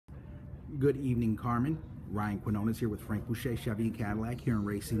Good evening, Carmen. Ryan Quinonez here with Frank Boucher Chevy and Cadillac here in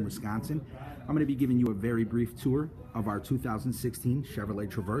Racine, Wisconsin. I'm going to be giving you a very brief tour of our 2016 Chevrolet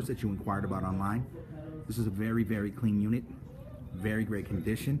Traverse that you inquired about online. This is a very, very clean unit, very great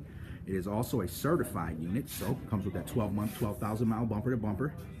condition. It is also a certified unit, so it comes with that 12-month, 12,000-mile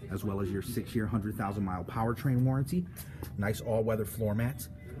bumper-to-bumper, as well as your 6-year, 100,000-mile powertrain warranty. Nice all-weather floor mats.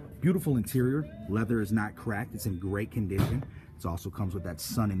 Beautiful interior. Leather is not cracked. It's in great condition. It also comes with that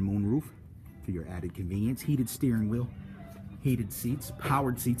sun and moon roof for your added convenience. Heated steering wheel, heated seats,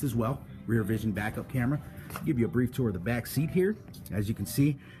 powered seats as well. Rear vision backup camera. I'll give you a brief tour of the back seat here. As you can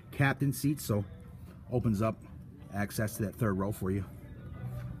see, captain seat, so opens up access to that third row for you.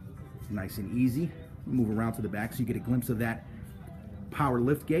 Nice and easy. Move around to the back so you get a glimpse of that power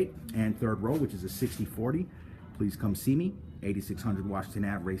lift gate and third row, which is a 60/40. Please come see me, 8600 Washington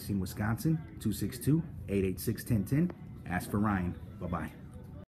Ave, Racine, Wisconsin, 262-886-1010. Ask for Ryan. Bye-bye.